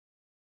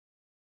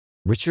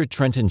Richard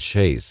Trenton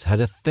Chase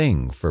had a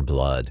thing for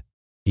blood.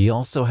 He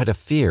also had a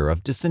fear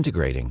of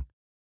disintegrating.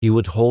 He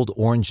would hold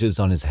oranges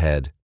on his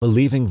head,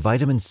 believing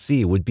vitamin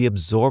C would be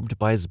absorbed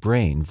by his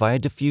brain via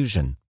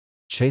diffusion.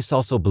 Chase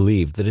also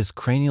believed that his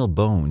cranial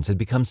bones had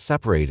become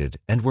separated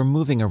and were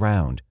moving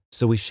around,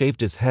 so he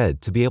shaved his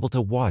head to be able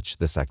to watch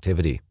this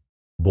activity.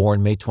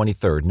 Born May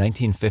 23,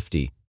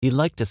 1950, he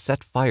liked to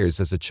set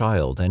fires as a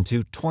child and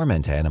to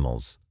torment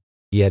animals.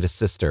 He had a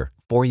sister,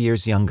 4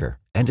 years younger,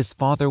 and his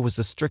father was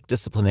a strict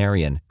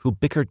disciplinarian who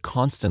bickered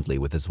constantly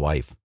with his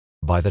wife.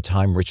 By the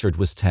time Richard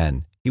was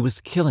 10, he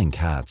was killing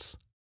cats.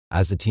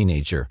 As a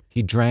teenager,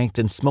 he drank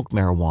and smoked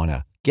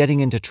marijuana, getting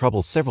into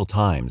trouble several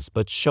times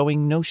but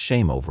showing no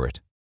shame over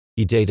it.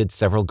 He dated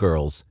several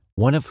girls,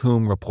 one of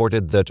whom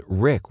reported that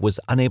Rick was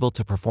unable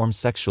to perform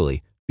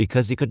sexually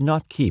because he could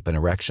not keep an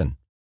erection.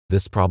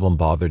 This problem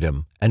bothered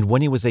him, and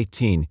when he was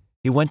 18,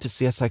 he went to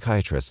see a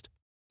psychiatrist.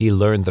 He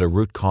learned that a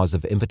root cause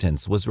of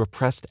impotence was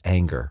repressed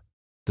anger.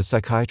 The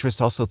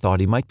psychiatrist also thought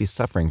he might be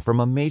suffering from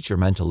a major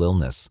mental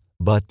illness,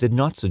 but did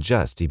not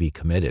suggest he be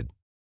committed.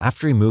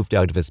 After he moved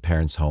out of his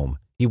parents' home,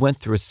 he went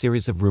through a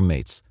series of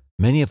roommates,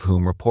 many of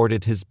whom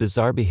reported his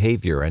bizarre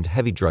behavior and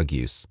heavy drug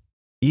use.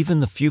 Even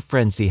the few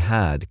friends he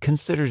had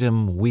considered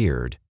him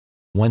weird.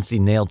 Once he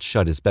nailed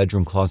shut his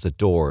bedroom closet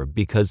door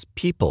because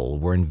people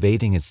were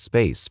invading his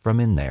space from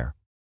in there.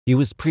 He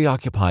was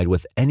preoccupied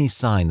with any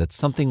sign that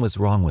something was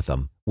wrong with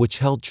him, which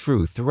held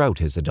true throughout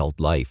his adult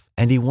life,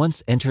 and he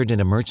once entered an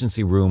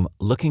emergency room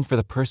looking for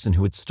the person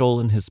who had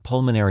stolen his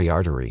pulmonary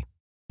artery.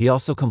 He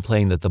also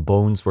complained that the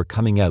bones were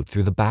coming out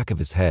through the back of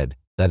his head,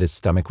 that his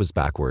stomach was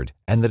backward,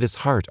 and that his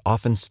heart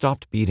often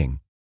stopped beating.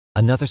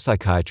 Another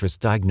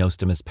psychiatrist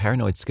diagnosed him as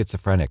paranoid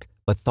schizophrenic,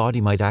 but thought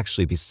he might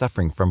actually be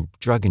suffering from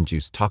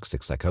drug-induced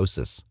toxic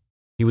psychosis.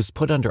 He was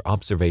put under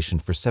observation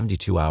for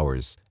 72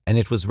 hours, and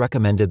it was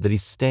recommended that he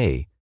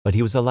stay, but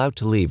he was allowed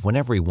to leave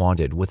whenever he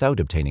wanted without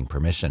obtaining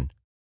permission.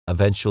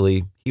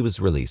 Eventually, he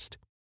was released.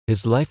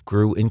 His life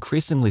grew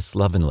increasingly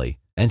slovenly,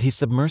 and he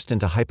submersed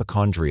into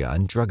hypochondria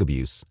and drug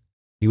abuse.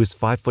 He was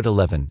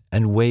 5'11"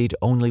 and weighed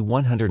only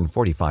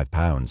 145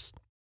 pounds.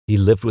 He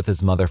lived with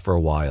his mother for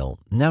a while,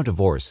 now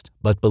divorced,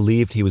 but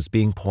believed he was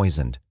being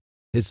poisoned.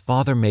 His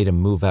father made him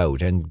move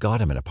out and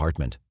got him an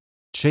apartment.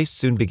 Chase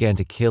soon began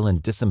to kill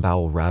and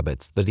disembowel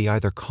rabbits that he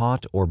either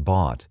caught or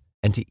bought,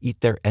 and to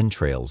eat their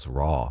entrails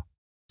raw.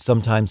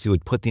 Sometimes he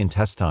would put the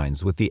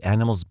intestines with the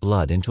animal's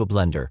blood into a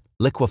blender,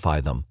 liquefy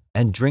them,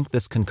 and drink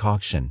this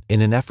concoction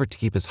in an effort to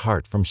keep his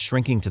heart from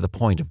shrinking to the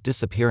point of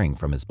disappearing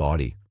from his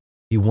body.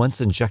 He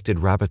once injected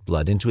rabbit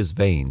blood into his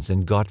veins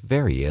and got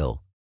very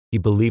ill. He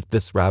believed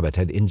this rabbit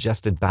had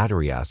ingested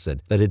battery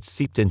acid that had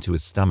seeped into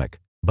his stomach,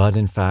 but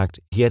in fact,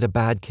 he had a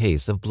bad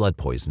case of blood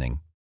poisoning.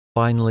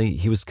 Finally,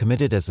 he was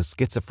committed as a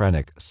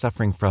schizophrenic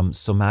suffering from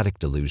somatic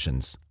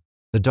delusions.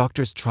 The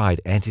doctors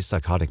tried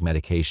antipsychotic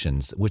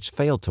medications which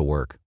failed to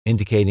work,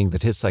 indicating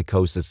that his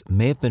psychosis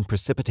may have been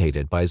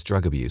precipitated by his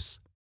drug abuse.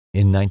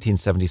 In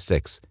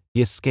 1976,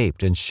 he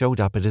escaped and showed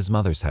up at his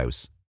mother's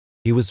house.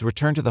 He was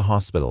returned to the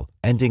hospital,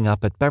 ending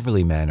up at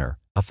Beverly Manor,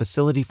 a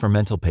facility for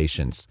mental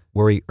patients,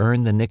 where he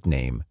earned the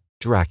nickname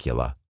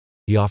Dracula.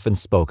 He often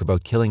spoke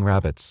about killing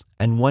rabbits,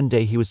 and one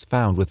day he was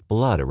found with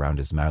blood around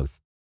his mouth.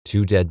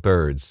 2 dead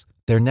birds,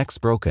 their necks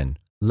broken,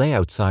 lay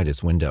outside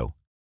his window.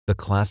 The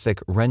classic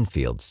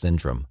Renfield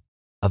syndrome.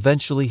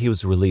 Eventually he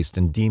was released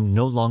and deemed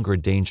no longer a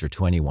danger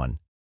to anyone.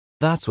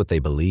 That's what they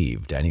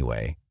believed,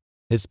 anyway.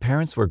 His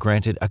parents were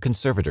granted a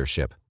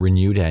conservatorship,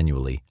 renewed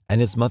annually, and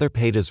his mother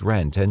paid his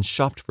rent and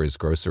shopped for his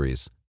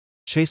groceries.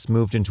 Chase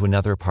moved into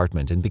another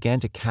apartment and began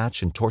to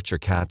catch and torture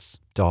cats,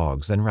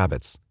 dogs, and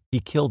rabbits. He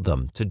killed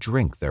them to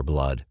drink their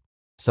blood.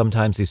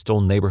 Sometimes he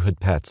stole neighborhood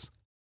pets,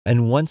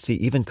 and once he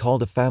even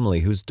called a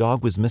family whose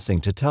dog was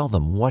missing to tell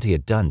them what he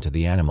had done to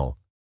the animal.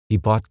 He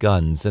bought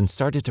guns and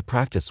started to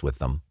practice with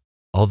them.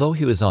 Although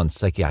he was on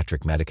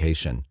psychiatric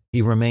medication,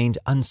 he remained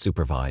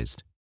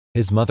unsupervised.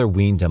 His mother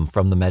weaned him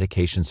from the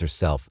medications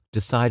herself,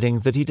 deciding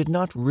that he did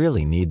not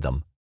really need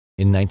them.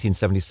 In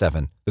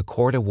 1977, the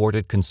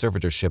court-awarded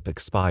conservatorship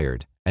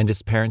expired, and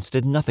his parents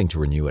did nothing to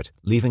renew it,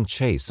 leaving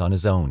Chase on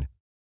his own.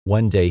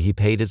 One day he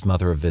paid his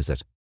mother a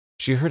visit.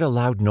 She heard a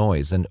loud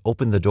noise and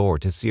opened the door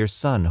to see her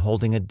son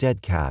holding a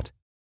dead cat.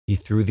 He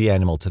threw the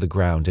animal to the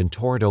ground and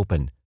tore it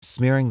open,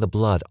 smearing the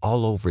blood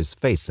all over his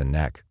face and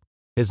neck.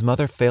 His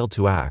mother failed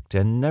to act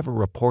and never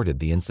reported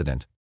the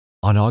incident.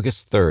 On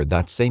August 3rd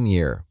that same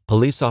year,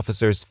 police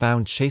officers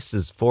found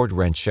Chase's Ford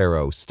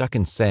Ranchero stuck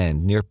in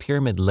sand near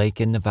Pyramid Lake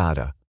in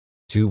Nevada.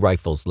 2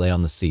 rifles lay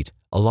on the seat,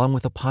 along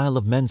with a pile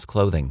of men's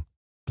clothing.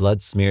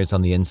 Blood smears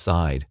on the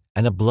inside,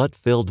 and a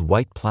blood-filled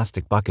white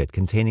plastic bucket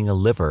containing a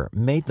liver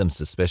made them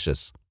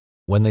suspicious.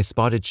 When they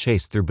spotted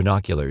Chase through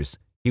binoculars,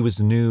 he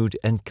was nude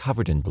and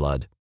covered in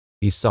blood.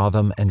 He saw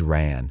them and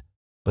ran,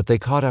 but they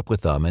caught up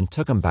with him and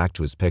took him back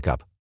to his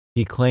pickup.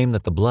 He claimed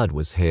that the blood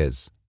was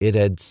his. It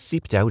had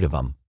seeped out of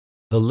him.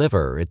 The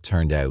liver, it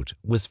turned out,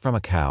 was from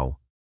a cow.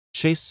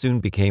 Chase soon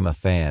became a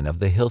fan of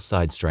the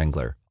Hillside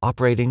Strangler,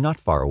 operating not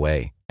far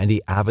away, and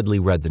he avidly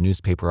read the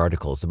newspaper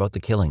articles about the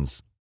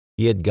killings.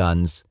 He had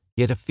guns,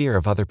 he had a fear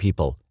of other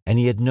people, and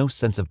he had no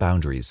sense of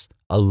boundaries,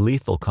 a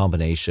lethal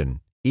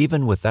combination,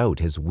 even without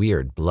his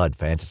weird blood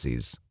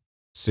fantasies.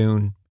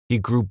 Soon, he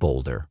grew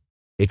bolder.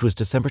 It was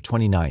December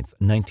 29th,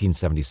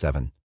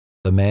 1977.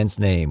 The man's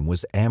name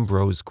was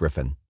Ambrose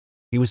Griffin.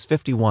 He was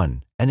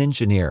 51, an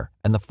engineer,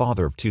 and the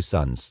father of 2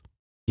 sons.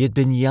 He had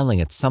been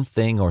yelling at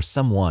something or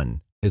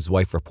someone, his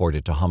wife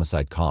reported to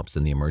homicide cops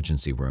in the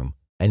emergency room,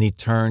 and he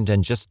turned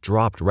and just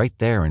dropped right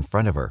there in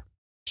front of her.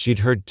 She'd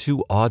heard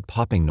 2 odd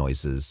popping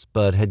noises,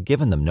 but had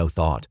given them no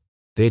thought.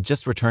 They had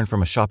just returned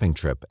from a shopping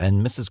trip,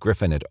 and Mrs.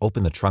 Griffin had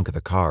opened the trunk of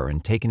the car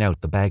and taken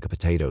out the bag of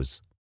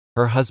potatoes.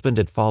 Her husband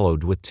had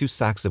followed with 2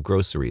 sacks of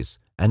groceries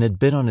and had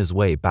been on his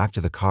way back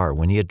to the car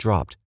when he had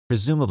dropped,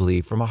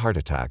 presumably from a heart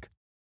attack.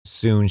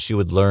 Soon she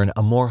would learn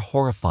a more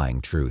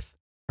horrifying truth.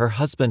 Her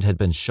husband had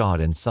been shot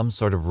in some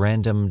sort of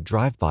random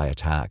drive-by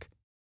attack.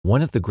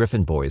 One of the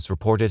Griffin boys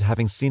reported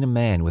having seen a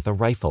man with a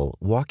rifle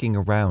walking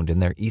around in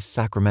their East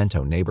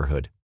Sacramento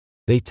neighborhood.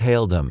 They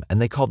tailed him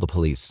and they called the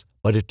police,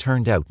 but it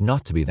turned out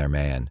not to be their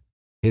man.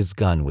 His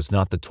gun was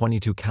not the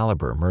 .22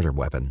 caliber murder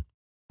weapon.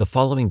 The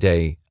following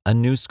day, a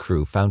news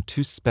crew found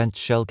 2 spent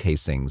shell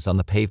casings on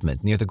the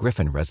pavement near the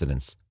Griffin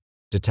residence.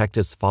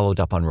 Detectives followed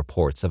up on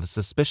reports of a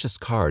suspicious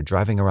car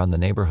driving around the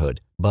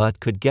neighborhood, but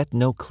could get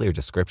no clear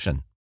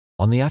description.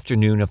 On the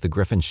afternoon of the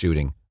Griffin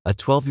shooting, a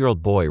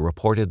 12-year-old boy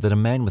reported that a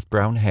man with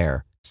brown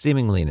hair,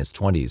 seemingly in his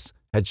 20s,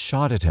 had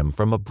shot at him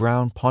from a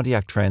brown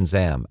Pontiac Trans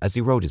Am as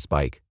he rode his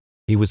bike.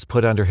 He was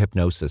put under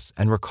hypnosis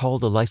and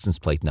recalled a license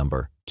plate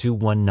number,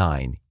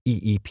 219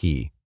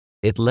 EEP.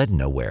 It led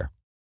nowhere.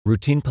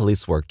 Routine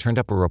police work turned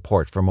up a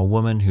report from a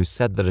woman who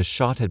said that a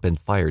shot had been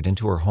fired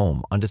into her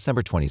home on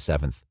December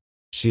 27th.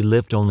 She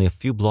lived only a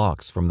few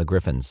blocks from the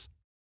Griffins.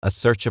 A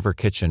search of her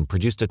kitchen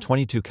produced a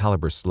 .22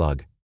 caliber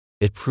slug.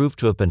 It proved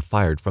to have been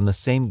fired from the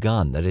same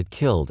gun that had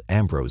killed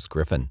Ambrose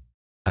Griffin.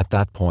 At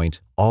that point,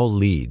 all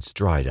leads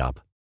dried up.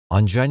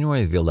 On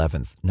January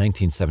 11th,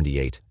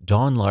 1978,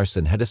 Dawn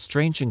Larson had a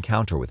strange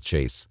encounter with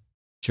Chase.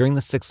 During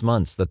the 6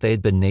 months that they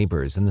had been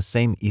neighbors in the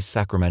same East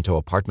Sacramento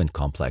apartment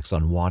complex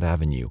on Watt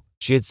Avenue,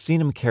 she had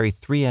seen him carry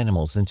 3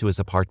 animals into his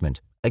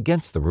apartment,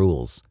 against the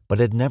rules, but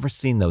had never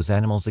seen those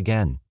animals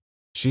again.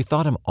 She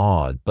thought him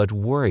odd, but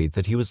worried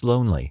that he was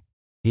lonely.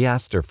 He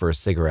asked her for a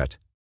cigarette.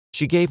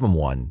 She gave him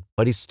one,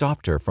 but he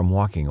stopped her from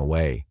walking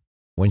away.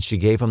 When she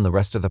gave him the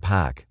rest of the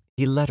pack,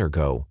 he let her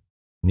go.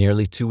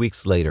 Nearly 2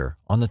 weeks later,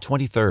 on the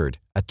 23rd,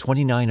 at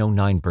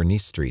 2909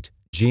 Bernice Street,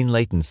 Jean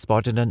Layton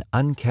spotted an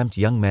unkempt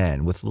young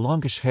man with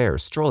longish hair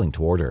strolling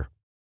toward her.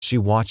 She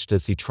watched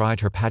as he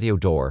tried her patio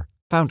door,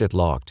 found it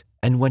locked,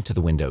 and went to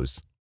the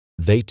windows.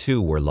 They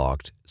too were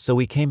locked, so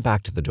he came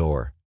back to the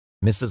door.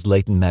 Mrs.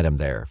 Layton met him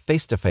there,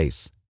 face to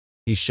face.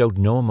 He showed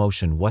no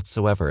emotion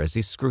whatsoever as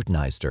he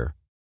scrutinized her.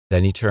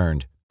 Then he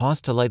turned,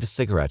 paused to light a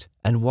cigarette,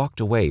 and walked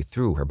away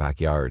through her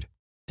backyard.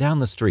 Down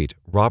the street,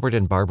 Robert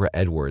and Barbara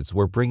Edwards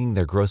were bringing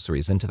their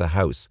groceries into the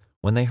house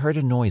when they heard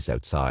a noise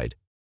outside.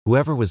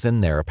 Whoever was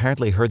in there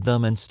apparently heard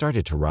them and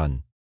started to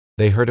run.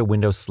 They heard a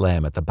window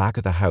slam at the back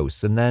of the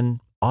house and then,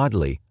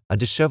 oddly, a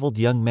disheveled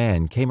young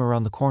man came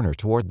around the corner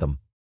toward them.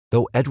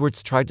 Though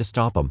Edwards tried to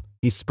stop him,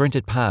 he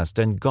sprinted past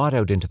and got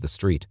out into the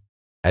street.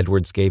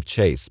 Edwards gave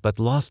chase but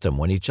lost him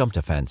when he jumped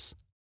a fence.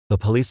 The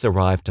police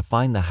arrived to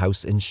find the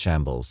house in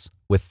shambles,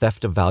 with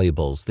theft of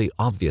valuables the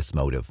obvious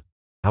motive.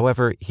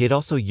 However, he had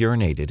also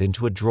urinated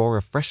into a drawer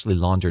of freshly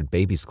laundered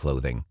baby's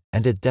clothing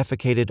and had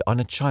defecated on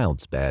a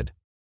child's bed.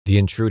 The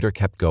intruder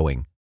kept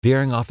going,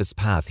 veering off his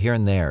path here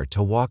and there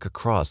to walk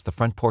across the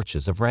front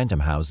porches of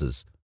random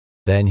houses.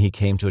 Then he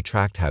came to a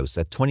tract house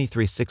at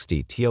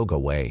 2360 Tioga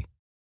Way.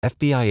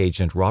 FBI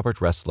agent Robert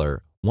Ressler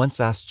once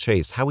asked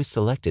Chase how he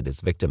selected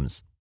his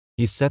victims.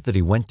 He said that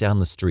he went down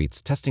the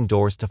streets testing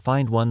doors to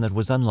find one that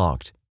was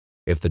unlocked.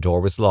 If the door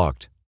was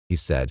locked, he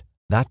said,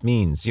 that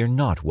means you're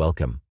not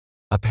welcome.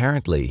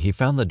 Apparently, he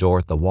found the door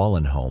at the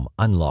Wallen home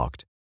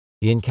unlocked.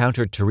 He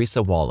encountered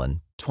Teresa Wallen,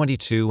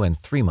 22 and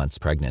 3 months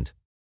pregnant.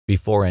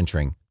 Before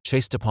entering,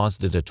 Chase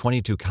deposited a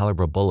 .22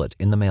 caliber bullet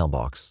in the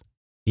mailbox.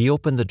 He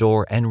opened the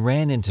door and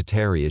ran into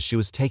Terry as she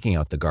was taking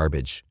out the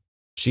garbage.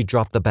 She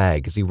dropped the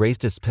bag as he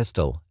raised his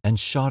pistol and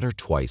shot her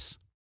twice.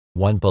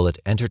 One bullet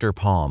entered her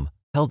palm,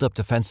 held up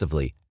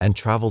defensively, and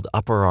traveled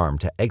up her arm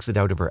to exit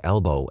out of her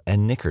elbow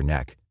and nick her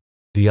neck.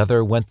 The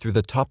other went through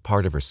the top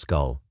part of her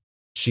skull.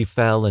 She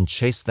fell and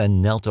Chase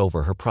then knelt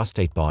over her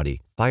prostrate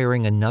body,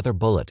 firing another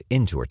bullet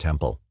into her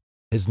temple.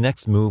 His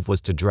next move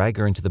was to drag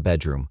her into the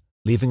bedroom,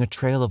 leaving a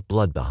trail of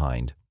blood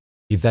behind.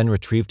 He then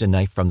retrieved a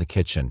knife from the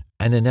kitchen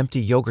and an empty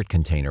yogurt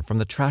container from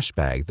the trash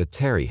bag that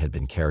Terry had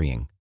been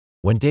carrying.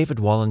 When David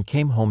Wallen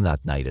came home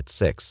that night at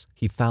 6,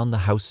 he found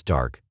the house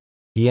dark.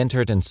 He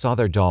entered and saw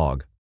their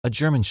dog, a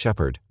German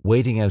shepherd,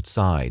 waiting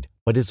outside,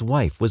 but his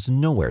wife was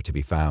nowhere to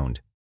be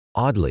found.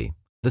 Oddly,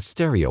 the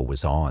stereo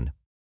was on.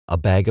 A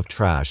bag of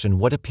trash and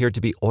what appeared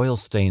to be oil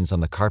stains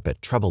on the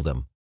carpet troubled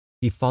him.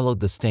 He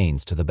followed the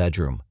stains to the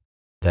bedroom.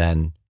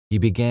 Then he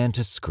began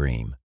to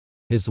scream.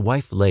 His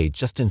wife lay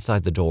just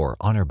inside the door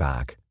on her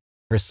back.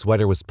 Her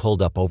sweater was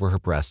pulled up over her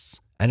breasts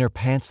and her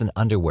pants and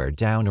underwear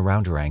down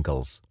around her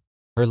ankles.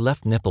 Her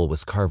left nipple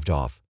was carved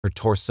off, her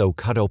torso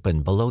cut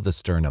open below the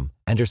sternum,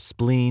 and her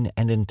spleen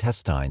and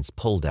intestines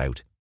pulled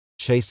out.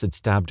 Chase had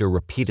stabbed her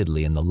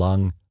repeatedly in the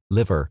lung,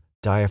 liver,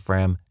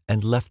 diaphragm,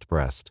 and left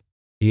breast.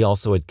 He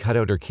also had cut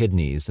out her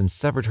kidneys and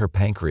severed her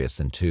pancreas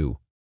in two.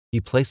 He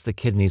placed the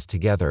kidneys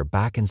together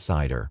back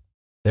inside her.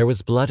 There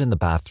was blood in the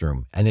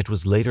bathroom, and it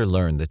was later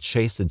learned that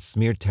Chase had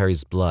smeared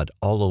Terry's blood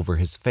all over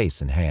his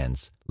face and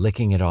hands,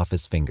 licking it off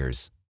his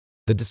fingers.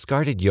 The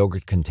discarded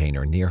yogurt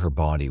container near her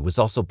body was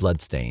also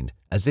blood-stained,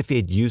 as if he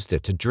had used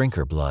it to drink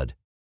her blood.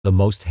 The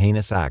most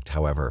heinous act,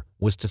 however,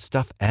 was to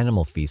stuff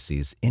animal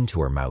feces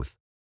into her mouth.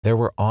 There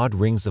were odd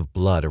rings of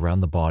blood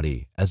around the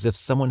body, as if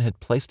someone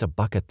had placed a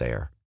bucket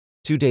there.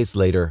 2 days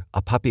later,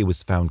 a puppy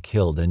was found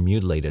killed and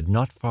mutilated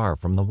not far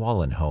from the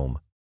Wallen home.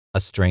 A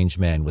strange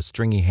man with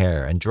stringy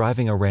hair and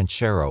driving a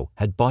ranchero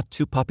had bought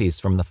 2 puppies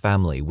from the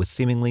family with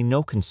seemingly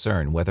no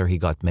concern whether he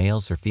got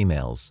males or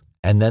females,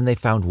 and then they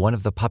found one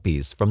of the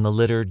puppies from the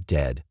litter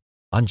dead.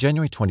 On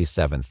January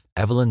 27th,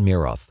 Evelyn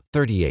Miroth,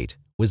 38,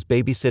 was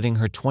babysitting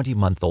her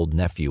 20-month-old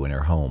nephew in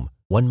her home,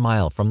 1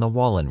 mile from the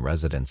Wallen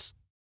residence.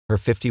 Her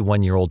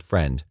 51-year-old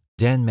friend,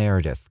 Dan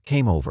Meredith,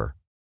 came over.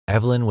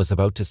 Evelyn was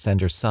about to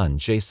send her son,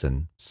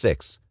 Jason,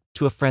 6,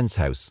 to a friend's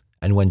house,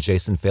 and when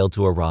Jason failed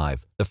to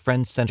arrive, the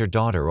friend sent her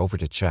daughter over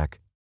to check.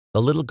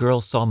 The little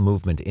girl saw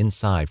movement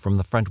inside from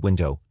the front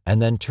window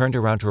and then turned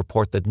around to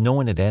report that no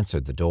one had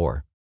answered the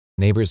door.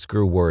 Neighbors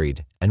grew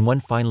worried, and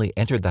one finally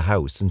entered the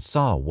house and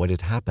saw what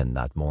had happened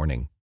that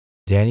morning.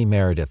 Danny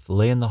Meredith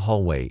lay in the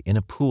hallway in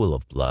a pool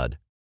of blood.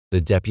 The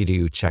deputy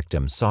who checked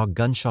him saw a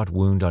gunshot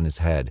wound on his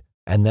head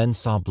and then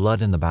saw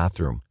blood in the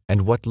bathroom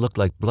and what looked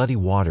like bloody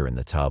water in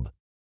the tub.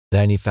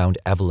 Then he found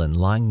Evelyn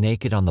lying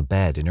naked on the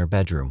bed in her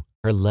bedroom,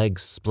 her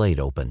legs splayed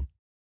open.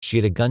 She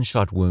had a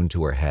gunshot wound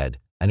to her head,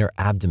 and her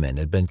abdomen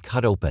had been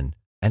cut open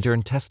and her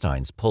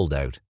intestines pulled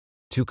out.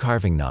 2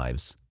 carving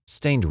knives,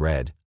 stained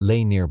red,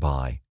 lay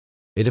nearby.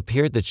 It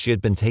appeared that she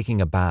had been taking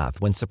a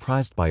bath when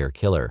surprised by her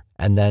killer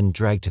and then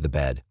dragged to the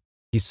bed.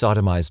 He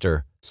sodomized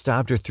her,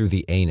 stabbed her through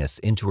the anus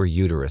into her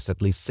uterus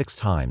at least 6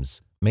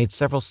 times, made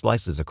several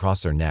slices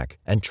across her neck,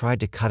 and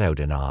tried to cut out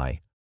an eye.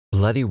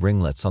 Bloody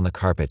ringlets on the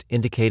carpet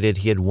indicated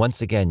he had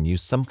once again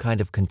used some kind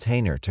of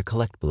container to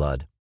collect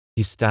blood.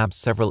 He stabbed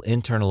several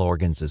internal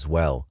organs as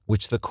well,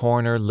 which the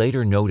coroner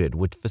later noted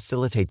would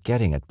facilitate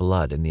getting at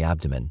blood in the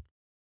abdomen.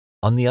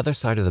 On the other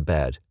side of the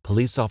bed,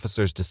 police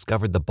officers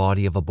discovered the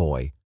body of a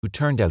boy who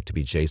turned out to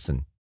be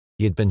Jason.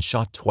 He had been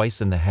shot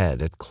twice in the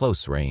head at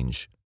close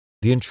range.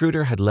 The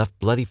intruder had left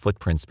bloody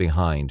footprints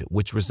behind,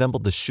 which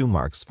resembled the shoe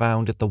marks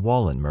found at the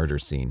Wallen murder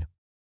scene.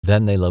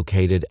 Then they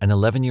located an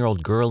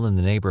 11-year-old girl in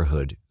the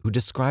neighborhood who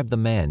described the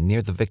man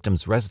near the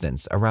victim's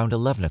residence around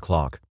 11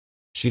 o'clock.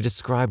 She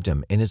described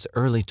him in his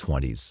early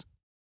 20s.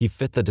 He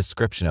fit the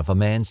description of a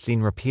man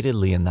seen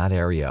repeatedly in that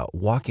area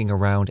walking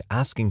around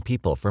asking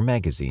people for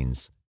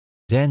magazines.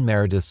 Dan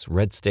Meredith's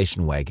red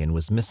station wagon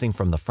was missing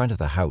from the front of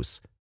the house,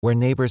 where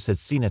neighbors had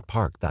seen it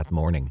parked that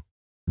morning.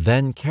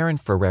 Then Karen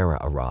Ferreira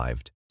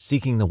arrived,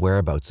 seeking the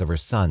whereabouts of her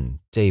son,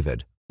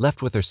 David,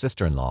 left with her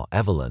sister-in-law,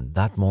 Evelyn,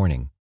 that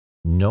morning.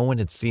 No one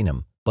had seen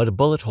him, but a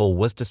bullet hole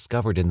was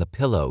discovered in the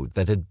pillow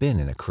that had been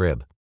in a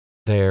crib.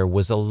 There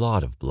was a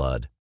lot of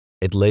blood.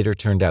 It later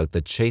turned out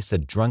that Chase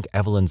had drunk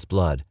Evelyn's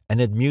blood and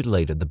had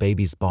mutilated the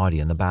baby's body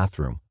in the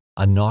bathroom.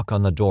 A knock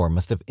on the door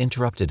must have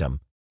interrupted him,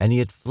 and he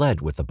had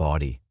fled with the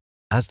body.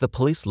 As the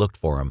police looked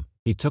for him,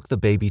 he took the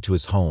baby to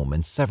his home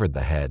and severed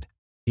the head.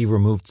 He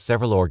removed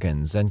several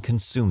organs and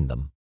consumed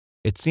them.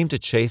 It seemed to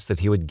Chase that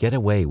he would get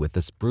away with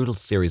this brutal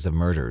series of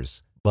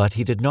murders, but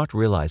he did not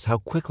realize how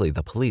quickly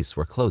the police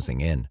were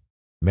closing in.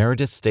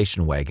 Meredith's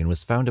station wagon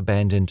was found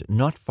abandoned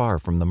not far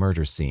from the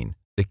murder scene,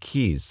 the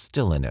keys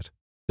still in it.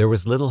 There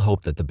was little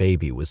hope that the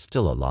baby was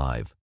still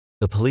alive.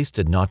 The police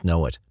did not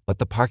know it, but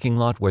the parking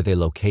lot where they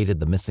located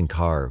the missing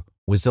car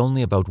was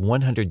only about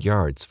 100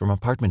 yards from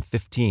apartment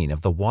 15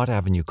 of the Watt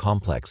Avenue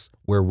complex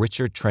where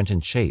Richard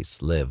Trenton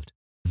Chase lived.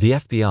 The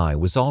FBI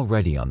was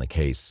already on the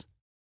case.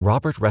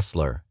 Robert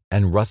Ressler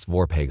and Russ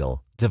Vorpagel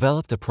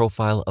developed a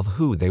profile of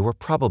who they were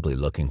probably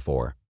looking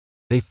for.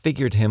 They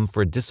figured him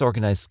for a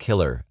disorganized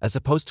killer as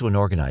opposed to an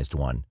organized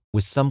one,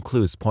 with some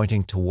clues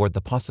pointing toward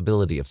the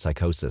possibility of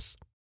psychosis.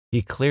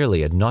 He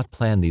clearly had not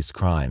planned these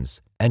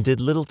crimes and did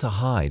little to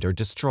hide or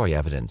destroy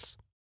evidence.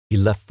 He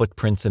left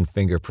footprints and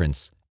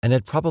fingerprints and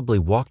had probably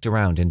walked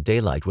around in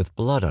daylight with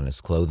blood on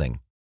his clothing.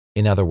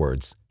 In other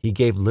words, he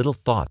gave little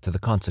thought to the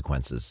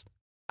consequences.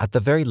 At the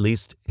very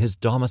least, his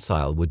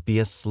domicile would be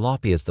as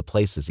sloppy as the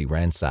places he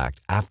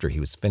ransacked after he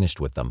was finished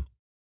with them.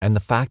 And the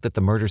fact that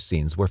the murder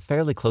scenes were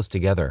fairly close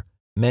together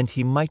meant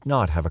he might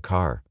not have a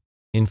car.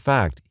 In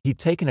fact, he'd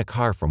taken a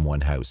car from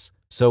one house,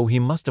 so he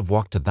must have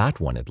walked to that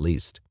one at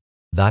least.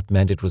 That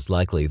meant it was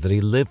likely that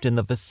he lived in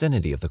the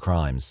vicinity of the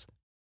crimes.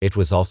 It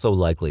was also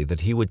likely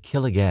that he would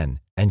kill again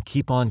and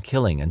keep on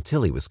killing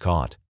until he was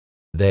caught.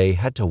 They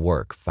had to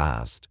work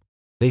fast.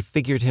 They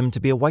figured him to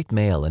be a white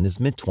male in his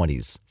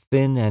mid-20s,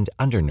 thin and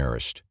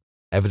undernourished.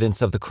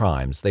 Evidence of the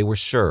crimes, they were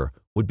sure,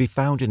 would be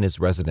found in his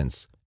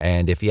residence,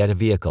 and if he had a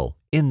vehicle,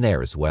 in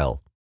there as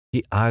well.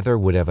 He either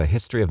would have a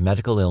history of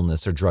medical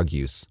illness or drug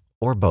use,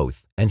 or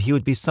both, and he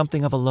would be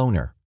something of a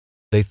loner.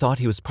 They thought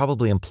he was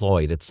probably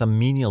employed at some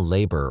menial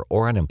labor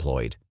or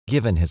unemployed,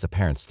 given his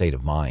apparent state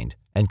of mind,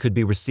 and could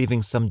be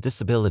receiving some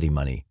disability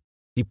money.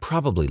 He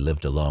probably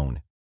lived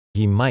alone.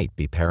 He might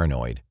be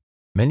paranoid.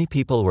 Many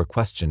people were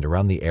questioned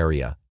around the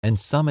area, and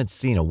some had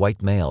seen a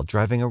white male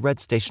driving a red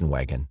station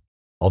wagon.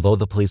 Although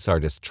the police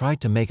artist tried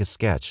to make a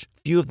sketch,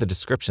 few of the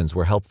descriptions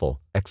were helpful,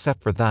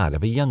 except for that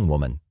of a young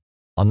woman.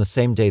 On the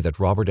same day that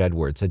Robert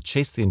Edwards had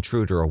chased the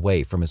intruder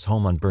away from his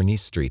home on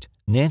Bernice Street,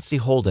 Nancy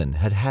Holden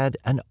had had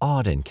an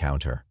odd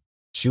encounter.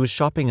 She was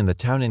shopping in the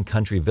Town and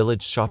Country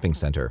Village Shopping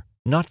Center,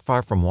 not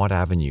far from Watt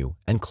Avenue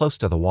and close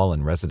to the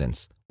Wallen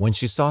residence, when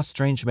she saw a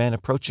strange man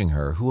approaching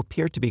her who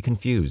appeared to be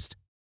confused.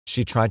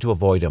 She tried to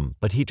avoid him,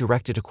 but he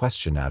directed a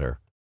question at her.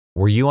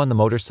 "Were you on the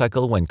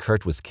motorcycle when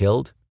Kurt was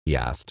killed?" he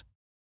asked.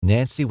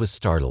 Nancy was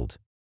startled.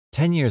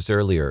 10 years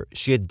earlier,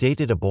 she had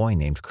dated a boy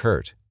named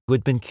Kurt, who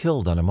had been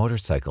killed on a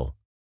motorcycle.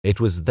 It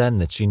was then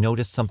that she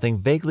noticed something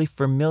vaguely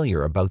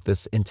familiar about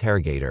this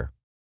interrogator.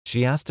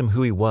 She asked him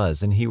who he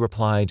was, and he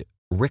replied,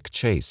 "Rick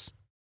Chase."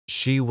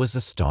 She was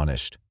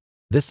astonished.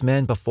 This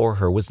man before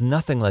her was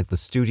nothing like the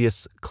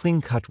studious,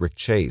 clean-cut Rick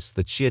Chase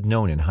that she had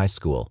known in high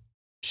school.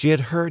 She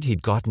had heard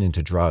he'd gotten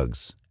into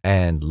drugs,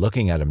 and,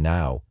 looking at him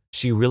now,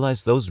 she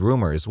realized those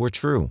rumors were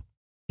true.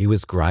 He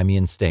was grimy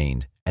and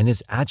stained, and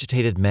his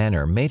agitated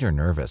manner made her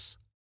nervous.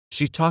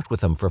 She talked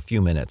with him for a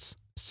few minutes,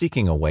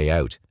 seeking a way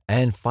out,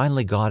 and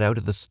finally got out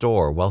of the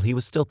store while he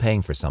was still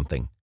paying for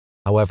something.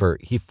 However,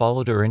 he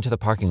followed her into the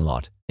parking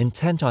lot,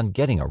 intent on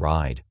getting a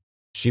ride.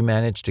 She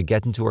managed to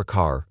get into her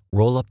car,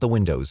 roll up the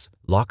windows,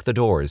 lock the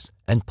doors,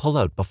 and pull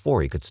out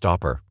before he could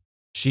stop her.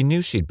 She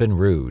knew she'd been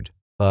rude,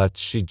 but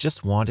she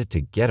just wanted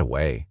to get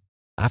away.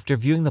 After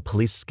viewing the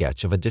police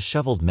sketch of a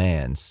disheveled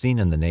man seen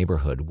in the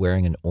neighborhood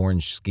wearing an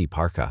orange ski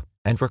parka,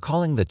 and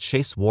recalling that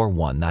Chase wore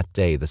one that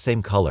day the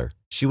same color,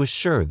 she was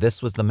sure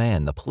this was the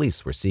man the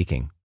police were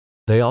seeking.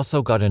 They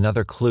also got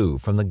another clue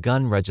from the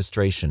gun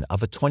registration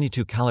of a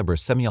 .22 caliber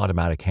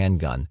semi-automatic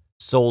handgun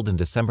sold in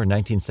December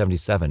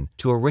 1977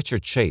 to a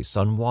Richard Chase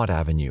on Watt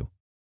Avenue.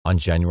 On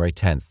January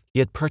 10th, he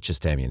had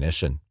purchased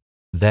ammunition.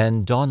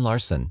 Then Dawn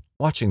Larson,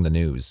 watching the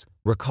news,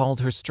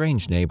 recalled her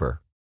strange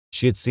neighbor.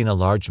 She had seen a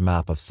large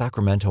map of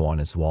Sacramento on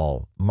his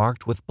wall,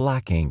 marked with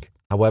black ink.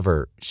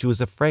 However, she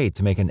was afraid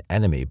to make an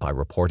enemy by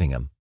reporting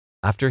him.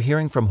 After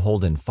hearing from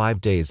Holden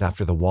 5 days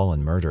after the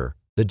Wallen murder,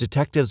 the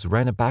detectives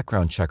ran a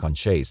background check on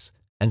Chase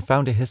and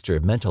found a history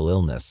of mental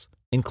illness,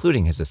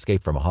 including his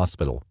escape from a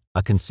hospital,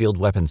 a concealed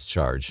weapons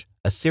charge,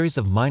 a series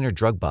of minor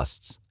drug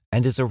busts,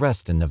 and his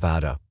arrest in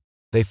Nevada.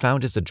 They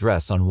found his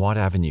address on Watt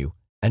Avenue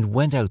and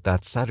went out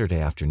that Saturday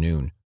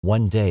afternoon,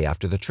 one day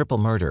after the triple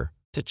murder,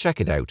 to check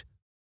it out.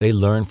 They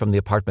learned from the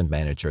apartment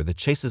manager that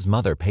Chase's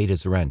mother paid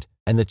his rent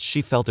and that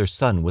she felt her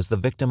son was the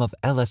victim of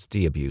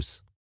LSD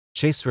abuse.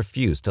 Chase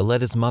refused to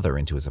let his mother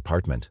into his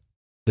apartment.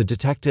 The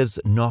detectives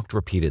knocked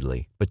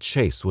repeatedly, but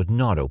Chase would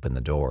not open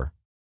the door.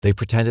 They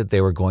pretended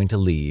they were going to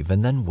leave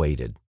and then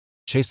waited.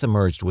 Chase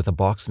emerged with a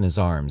box in his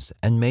arms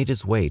and made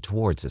his way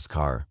towards his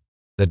car.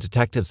 The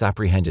detectives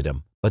apprehended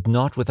him, but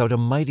not without a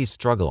mighty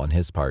struggle on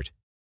his part.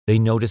 They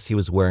noticed he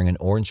was wearing an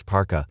orange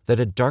parka that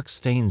had dark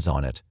stains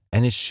on it,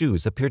 and his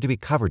shoes appeared to be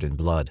covered in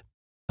blood.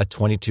 A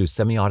 .22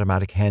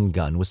 semi-automatic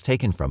handgun was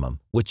taken from him,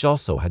 which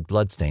also had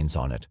bloodstains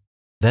on it.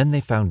 Then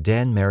they found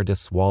Dan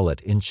Meredith's wallet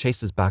in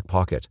Chase's back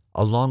pocket,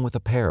 along with a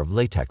pair of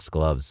latex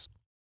gloves.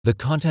 The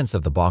contents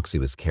of the box he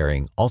was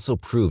carrying also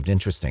proved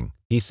interesting,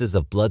 pieces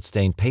of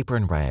blood-stained paper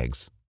and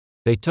rags.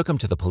 They took him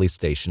to the police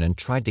station and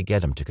tried to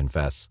get him to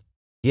confess.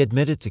 He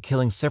admitted to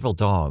killing several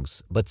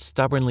dogs, but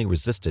stubbornly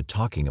resisted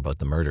talking about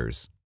the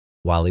murders.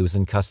 While he was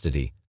in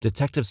custody,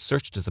 detectives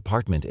searched his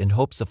apartment in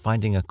hopes of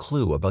finding a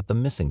clue about the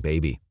missing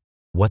baby.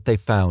 What they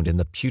found in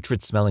the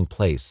putrid-smelling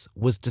place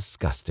was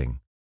disgusting.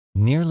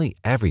 Nearly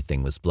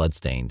everything was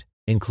bloodstained,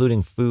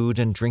 including food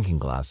and drinking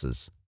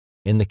glasses.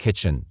 In the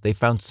kitchen, they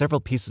found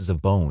several pieces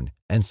of bone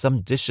and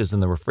some dishes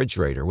in the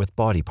refrigerator with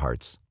body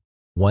parts.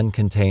 One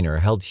container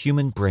held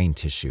human brain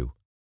tissue.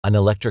 An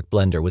electric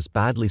blender was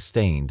badly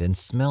stained and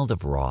smelled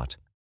of rot.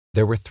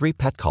 There were 3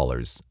 pet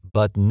collars,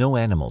 but no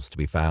animals to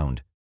be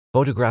found.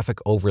 Photographic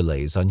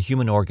overlays on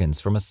human organs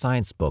from a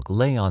science book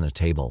lay on a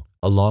table,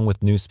 along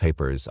with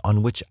newspapers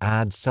on which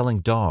ads selling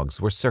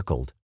dogs were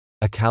circled.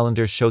 A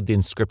calendar showed the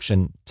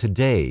inscription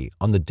 "Today"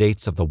 on the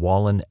dates of the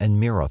Wallen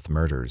and Miroth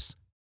murders.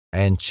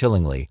 And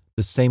chillingly,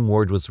 the same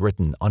word was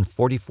written on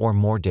 44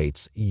 more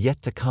dates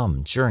yet to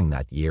come during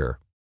that year.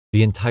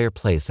 The entire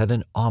place had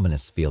an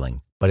ominous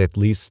feeling, but at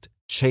least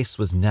Chase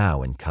was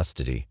now in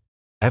custody.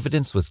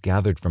 Evidence was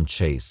gathered from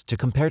Chase to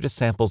compare to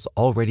samples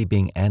already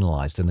being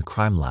analyzed in the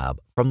crime lab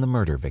from the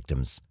murder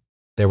victims.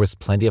 There was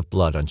plenty of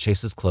blood on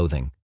Chase's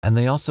clothing, and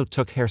they also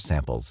took hair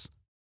samples.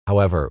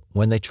 However,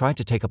 when they tried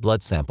to take a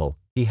blood sample,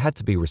 he had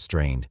to be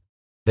restrained.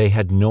 They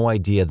had no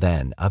idea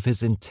then of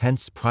his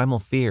intense primal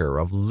fear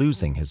of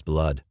losing his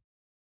blood.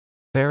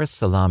 Ferris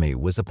Salami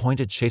was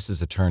appointed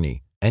Chase's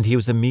attorney, and he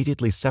was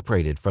immediately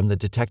separated from the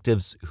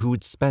detectives who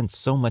had spent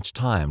so much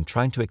time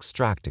trying to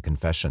extract a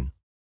confession.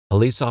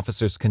 Police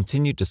officers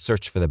continued to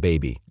search for the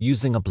baby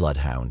using a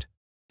bloodhound.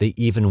 They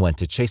even went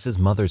to Chase's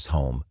mother's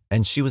home,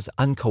 and she was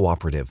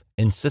uncooperative,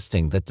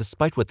 insisting that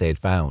despite what they had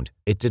found,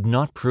 it did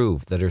not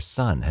prove that her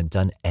son had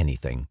done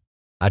anything.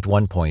 At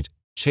one point,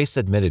 Chase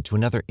admitted to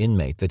another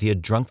inmate that he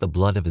had drunk the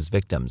blood of his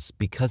victims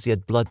because he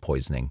had blood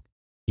poisoning.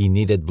 He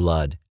needed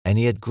blood, and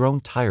he had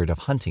grown tired of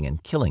hunting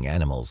and killing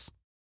animals.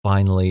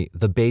 Finally,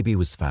 the baby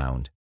was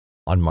found.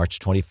 On March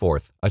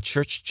 24th, a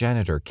church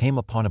janitor came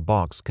upon a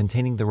box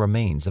containing the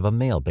remains of a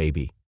male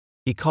baby.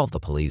 He called the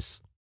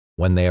police.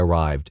 When they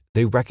arrived,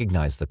 they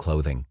recognized the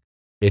clothing.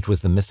 It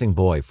was the missing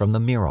boy from the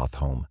Miroth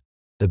home.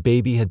 The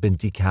baby had been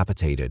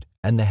decapitated,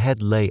 and the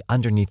head lay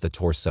underneath the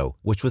torso,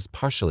 which was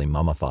partially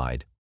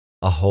mummified.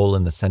 A hole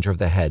in the center of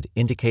the head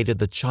indicated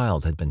the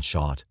child had been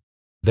shot.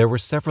 There were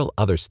several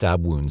other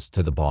stab wounds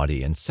to the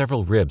body, and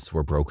several ribs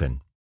were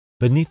broken.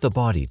 Beneath the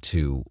body,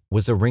 too,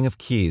 was a ring of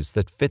keys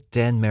that fit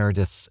Dan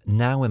Meredith's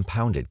now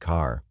impounded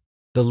car.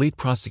 The lead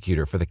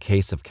prosecutor for the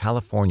case of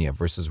California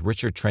versus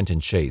Richard Trenton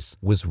Chase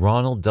was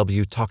Ronald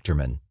W.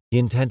 Tochterman. He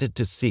intended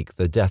to seek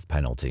the death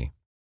penalty.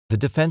 The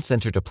defense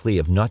entered a plea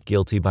of not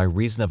guilty by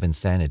reason of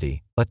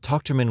insanity, but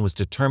Tochterman was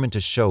determined to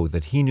show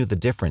that he knew the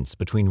difference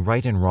between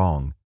right and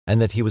wrong,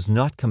 and that he was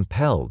not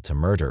compelled to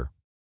murder.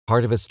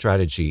 Part of his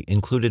strategy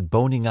included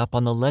boning up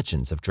on the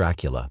legends of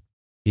Dracula.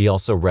 He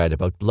also read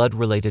about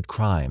blood-related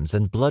crimes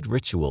and blood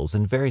rituals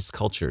in various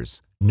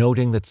cultures,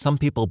 noting that some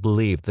people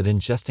believed that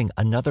ingesting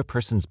another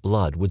person's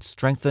blood would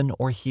strengthen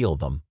or heal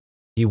them.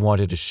 He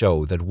wanted to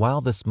show that while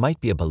this might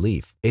be a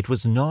belief, it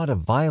was not a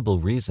viable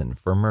reason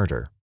for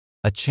murder.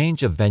 A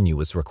change of venue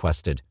was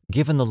requested,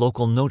 given the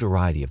local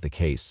notoriety of the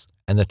case,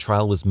 and the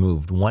trial was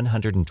moved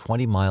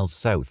 120 miles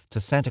south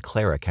to Santa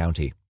Clara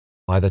County.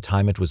 By the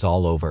time it was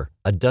all over,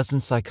 a dozen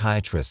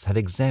psychiatrists had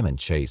examined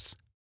Chase.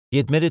 He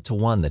admitted to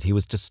one that he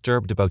was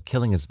disturbed about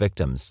killing his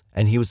victims,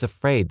 and he was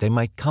afraid they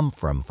might come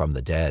from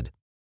the dead.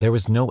 There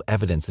was no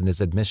evidence in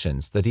his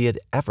admissions that he had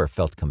ever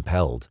felt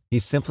compelled. He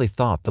simply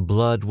thought the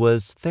blood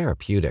was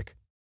therapeutic.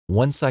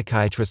 One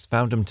psychiatrist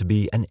found him to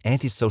be an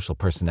antisocial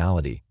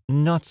personality,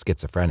 not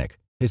schizophrenic.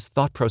 His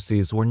thought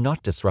processes were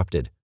not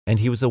disrupted, and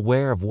he was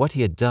aware of what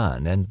he had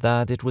done and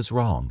that it was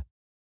wrong.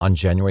 On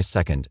January 2,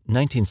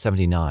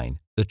 1979,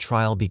 the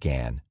trial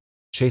began.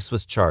 Chase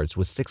was charged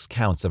with 6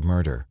 counts of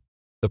murder.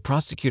 The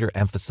prosecutor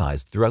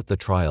emphasized throughout the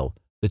trial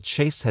that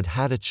Chase had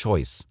had a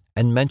choice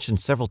and mentioned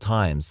several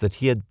times that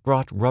he had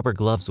brought rubber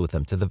gloves with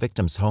him to the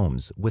victims'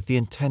 homes with the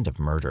intent of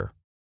murder.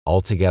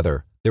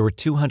 Altogether, there were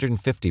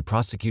 250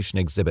 prosecution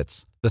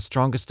exhibits, the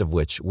strongest of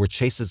which were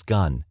Chase's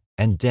gun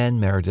and Dan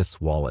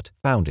Meredith's wallet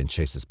found in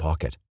Chase's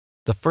pocket.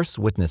 The first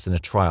witness in a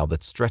trial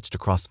that stretched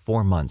across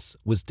 4 months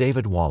was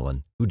David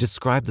Wallen, who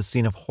described the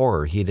scene of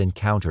horror he had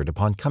encountered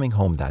upon coming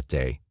home that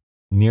day.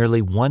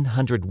 Nearly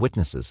 100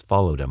 witnesses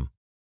followed him.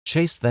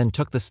 Chase then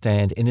took the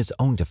stand in his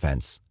own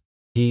defense.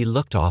 He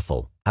looked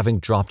awful, having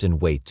dropped in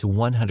weight to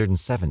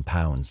 107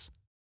 pounds.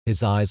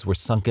 His eyes were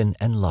sunken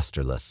and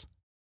lusterless.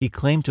 He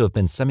claimed to have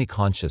been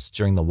semi-conscious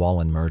during the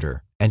Wallen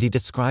murder, and he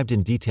described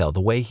in detail the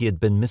way he had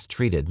been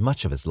mistreated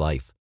much of his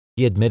life.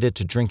 He admitted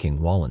to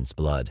drinking Wallen's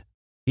blood.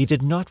 He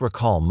did not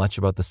recall much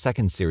about the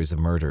second series of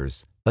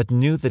murders, but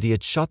knew that he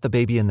had shot the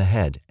baby in the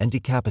head and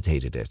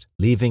decapitated it,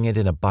 leaving it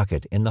in a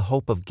bucket in the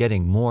hope of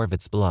getting more of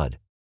its blood.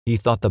 He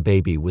thought the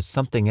baby was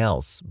something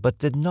else, but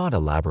did not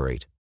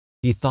elaborate.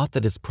 He thought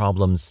that his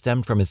problems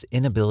stemmed from his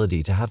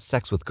inability to have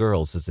sex with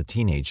girls as a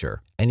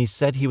teenager, and he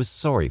said he was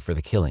sorry for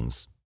the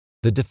killings.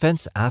 The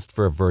defense asked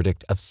for a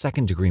verdict of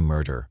second-degree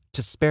murder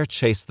to spare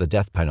Chase the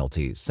death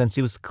penalty since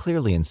he was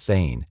clearly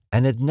insane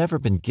and had never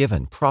been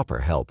given proper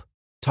help.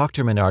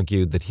 Tochterman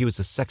argued that he was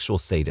a sexual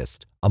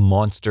sadist, a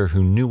monster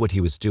who knew what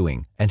he was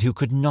doing and who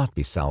could not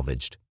be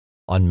salvaged.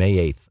 On May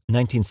 8,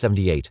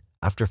 1978,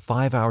 after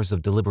 5 hours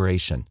of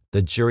deliberation,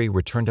 the jury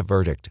returned a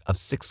verdict of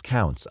 6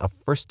 counts of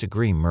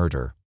first-degree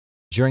murder.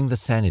 During the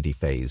sanity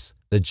phase,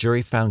 the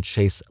jury found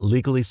Chase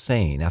legally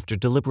sane after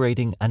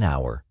deliberating an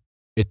hour.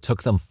 It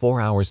took them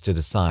 4 hours to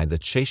decide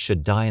that Chase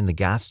should die in the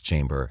gas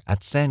chamber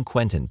at San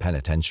Quentin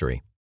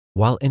Penitentiary.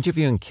 While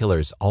interviewing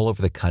killers all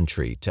over the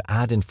country to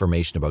add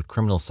information about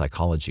criminal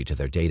psychology to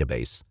their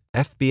database,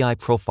 FBI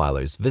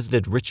profilers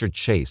visited Richard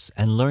Chase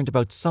and learned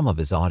about some of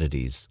his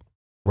oddities.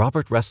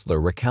 Robert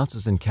Ressler recounts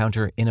his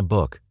encounter in a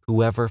book,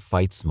 Whoever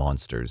Fights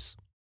Monsters.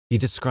 He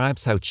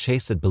describes how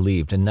Chase had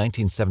believed in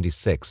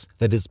 1976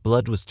 that his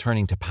blood was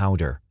turning to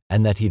powder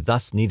and that he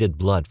thus needed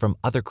blood from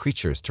other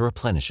creatures to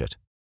replenish it.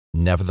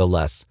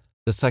 Nevertheless,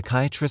 the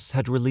psychiatrists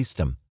had released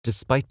him,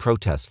 despite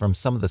protests from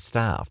some of the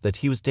staff that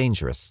he was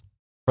dangerous.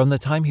 From the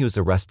time he was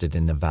arrested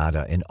in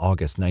Nevada in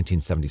August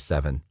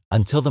 1977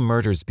 until the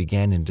murders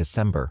began in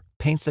December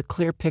paints a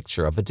clear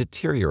picture of a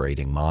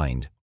deteriorating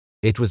mind.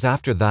 It was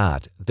after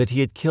that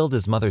he had killed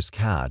his mother's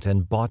cat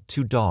and bought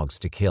 2 dogs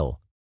to kill.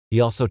 He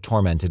also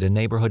tormented a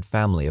neighborhood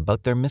family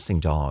about their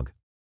missing dog.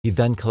 He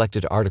then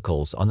collected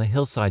articles on the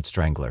Hillside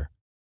Strangler.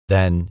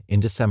 Then, in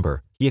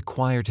December, he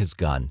acquired his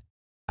gun.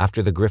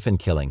 After the Griffin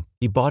killing,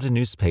 he bought a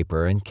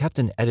newspaper and kept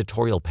an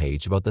editorial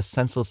page about the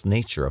senseless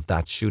nature of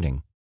that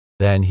shooting.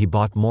 Then he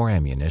bought more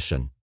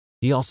ammunition.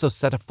 He also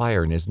set a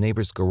fire in his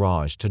neighbor's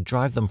garage to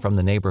drive them from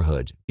the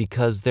neighborhood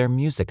because their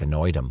music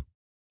annoyed him.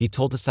 He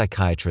told a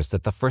psychiatrist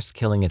that the first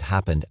killing had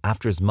happened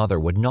after his mother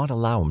would not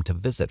allow him to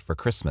visit for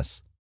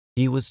Christmas.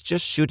 He was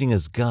just shooting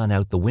his gun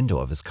out the window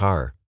of his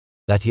car.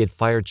 That he had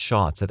fired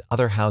shots at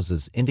other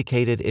houses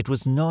indicated it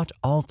was not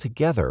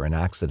altogether an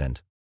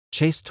accident.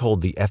 Chase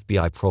told the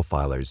FBI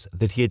profilers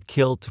that he had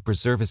killed to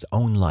preserve his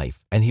own life,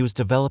 and he was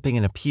developing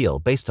an appeal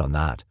based on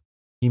that.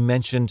 He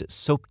mentioned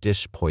soap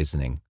dish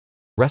poisoning.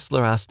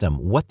 Ressler asked him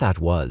what that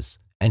was,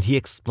 and he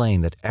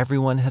explained that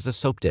everyone has a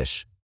soap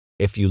dish.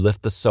 If you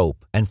lift the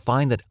soap and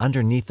find that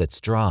underneath it's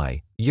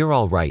dry, you're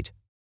all right.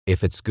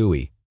 If it's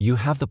gooey, you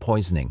have the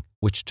poisoning,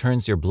 which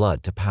turns your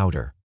blood to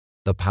powder.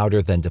 The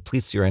powder then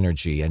depletes your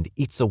energy and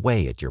eats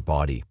away at your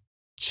body.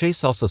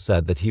 Chase also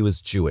said that he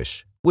was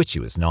Jewish, which he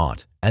was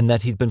not, and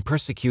that he'd been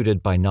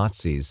persecuted by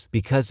Nazis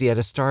because he had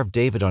a Star of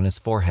David on his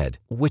forehead,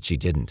 which he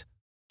didn't.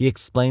 He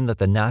explained that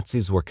the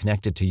Nazis were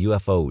connected to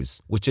UFOs,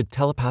 which had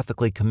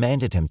telepathically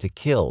commanded him to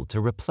kill to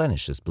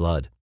replenish his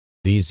blood.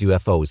 These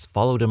UFOs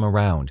followed him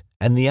around,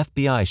 and the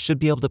FBI should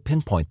be able to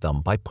pinpoint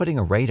them by putting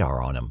a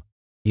radar on him.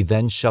 He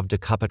then shoved a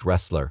cup at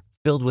Ressler,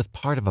 filled with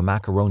part of a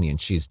macaroni and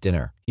cheese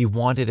dinner. He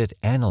wanted it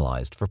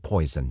analyzed for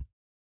poison.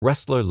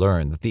 Ressler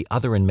learned that the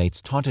other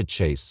inmates taunted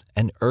Chase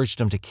and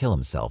urged him to kill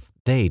himself.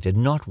 They did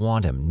not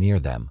want him near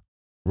them.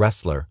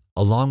 Ressler,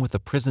 along with the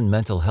prison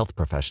mental health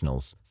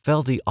professionals,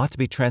 felt he ought to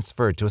be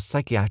transferred to a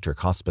psychiatric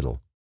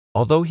hospital.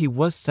 Although he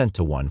was sent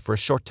to one for a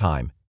short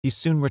time, he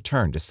soon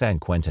returned to San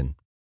Quentin.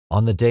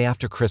 On the day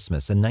after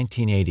Christmas in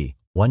 1980,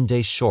 one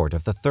day short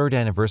of the 3rd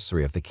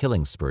anniversary of the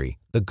killing spree,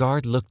 the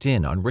guard looked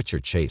in on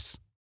Richard Chase.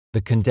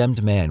 The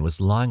condemned man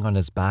was lying on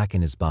his back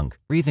in his bunk,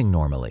 breathing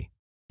normally.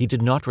 He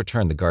did not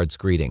return the guard's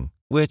greeting,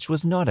 which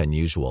was not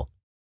unusual.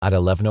 At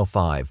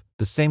 11:05,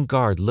 the same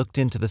guard looked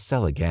into the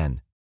cell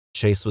again.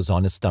 Chase was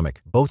on his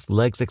stomach, both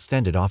legs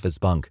extended off his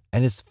bunk,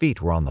 and his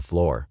feet were on the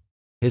floor.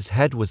 His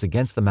head was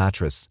against the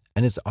mattress,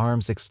 and his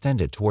arms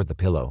extended toward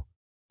the pillow.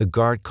 The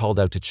guard called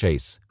out to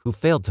Chase, who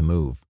failed to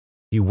move.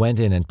 He went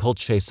in and pulled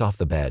Chase off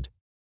the bed.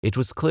 It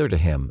was clear to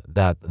him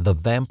that the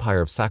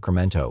Vampire of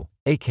Sacramento,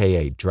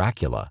 aka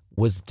Dracula,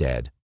 was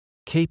dead.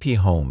 K.P.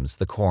 Holmes,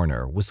 the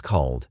coroner, was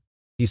called.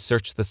 He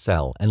searched the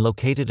cell and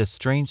located a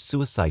strange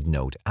suicide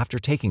note after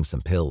taking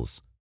some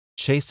pills.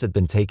 Chase had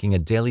been taking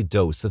a daily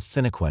dose of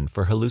Sinequin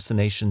for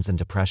hallucinations and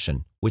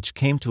depression, which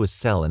came to his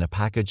cell in a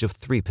package of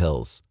 3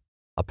 pills.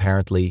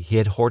 Apparently, he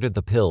had hoarded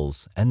the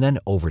pills and then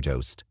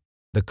overdosed.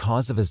 The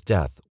cause of his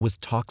death was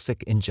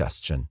toxic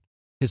ingestion.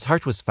 His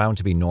heart was found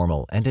to be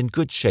normal and in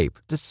good shape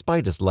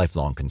despite his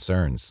lifelong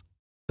concerns.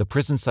 The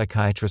prison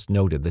psychiatrist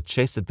noted that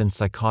Chase had been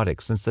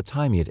psychotic since the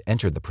time he had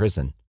entered the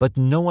prison, but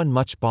no one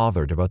much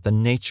bothered about the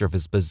nature of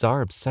his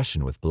bizarre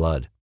obsession with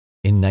blood.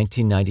 In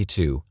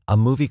 1992, a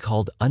movie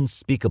called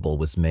Unspeakable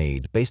was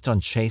made based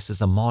on Chase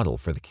as a model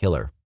for the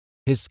killer.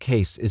 His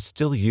case is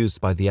still used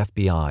by the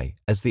FBI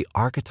as the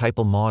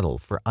archetypal model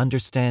for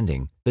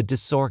understanding the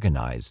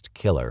disorganized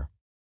killer.